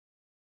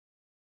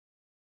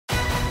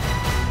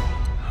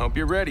Hope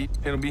you're ready.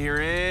 It'll be here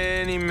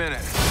any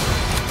minute.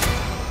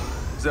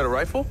 Is that a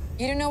rifle?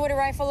 You don't know what a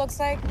rifle looks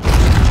like?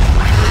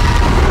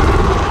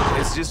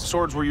 It's just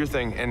swords were your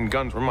thing and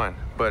guns were mine.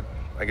 But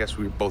I guess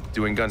we're both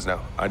doing guns now.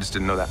 I just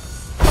didn't know that.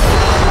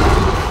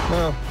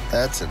 Well,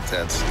 that's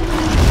intense.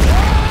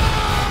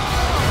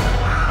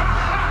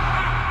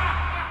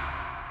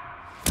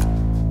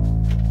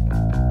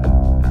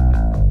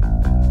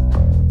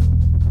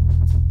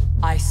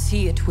 I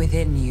see it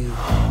within you.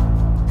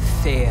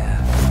 Fear,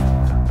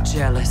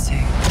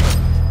 jealousy,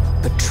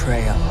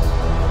 betrayal.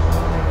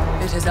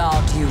 It is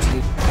our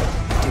duty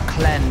to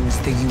cleanse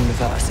the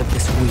universe of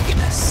this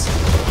weakness.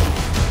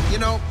 You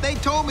know, they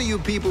told me you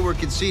people were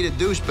conceited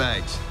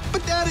douchebags,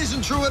 but that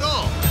isn't true at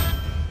all.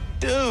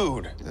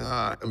 Dude!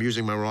 I'm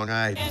using my wrong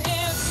eye.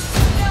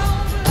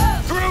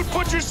 Groot,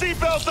 put your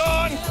seatbelt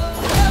on!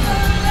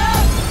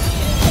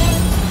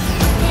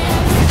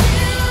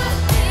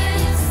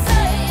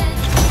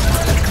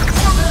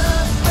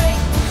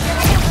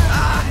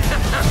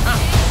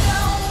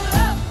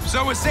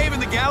 So we're saving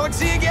the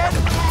galaxy again?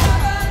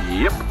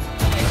 Yep.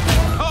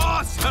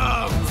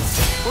 Awesome!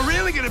 We're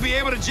really gonna be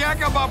able to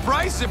jack up our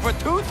price if we're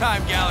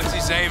two-time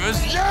galaxy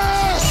savers.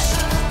 Yes!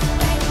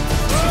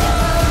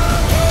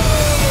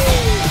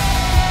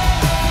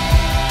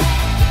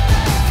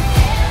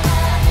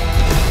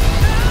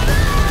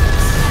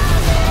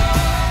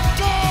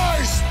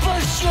 Die,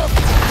 spaceship!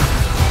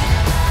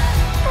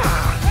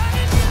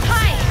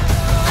 Hi!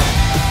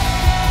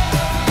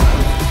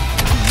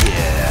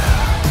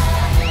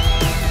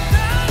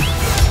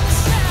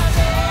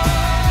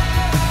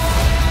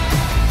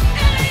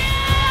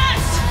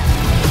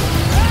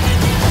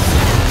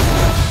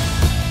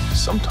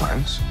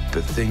 Sometimes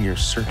the thing you're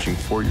searching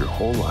for your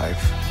whole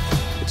life,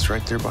 it's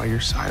right there by your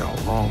side all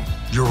along.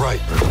 You're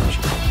right.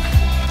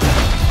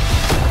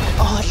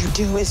 All you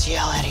do is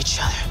yell at each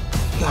other.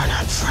 You're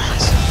not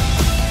friends.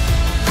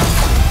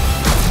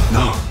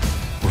 No,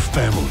 we're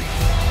family.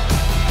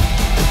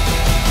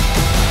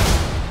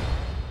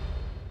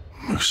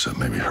 Except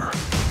maybe her.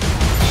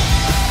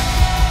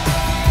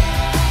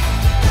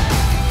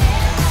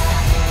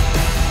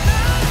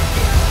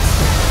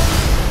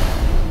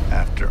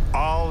 After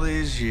all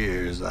these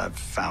years, I've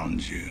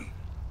found you.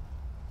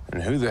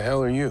 And who the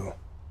hell are you?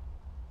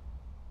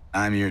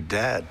 I'm your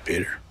dad,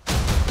 Peter.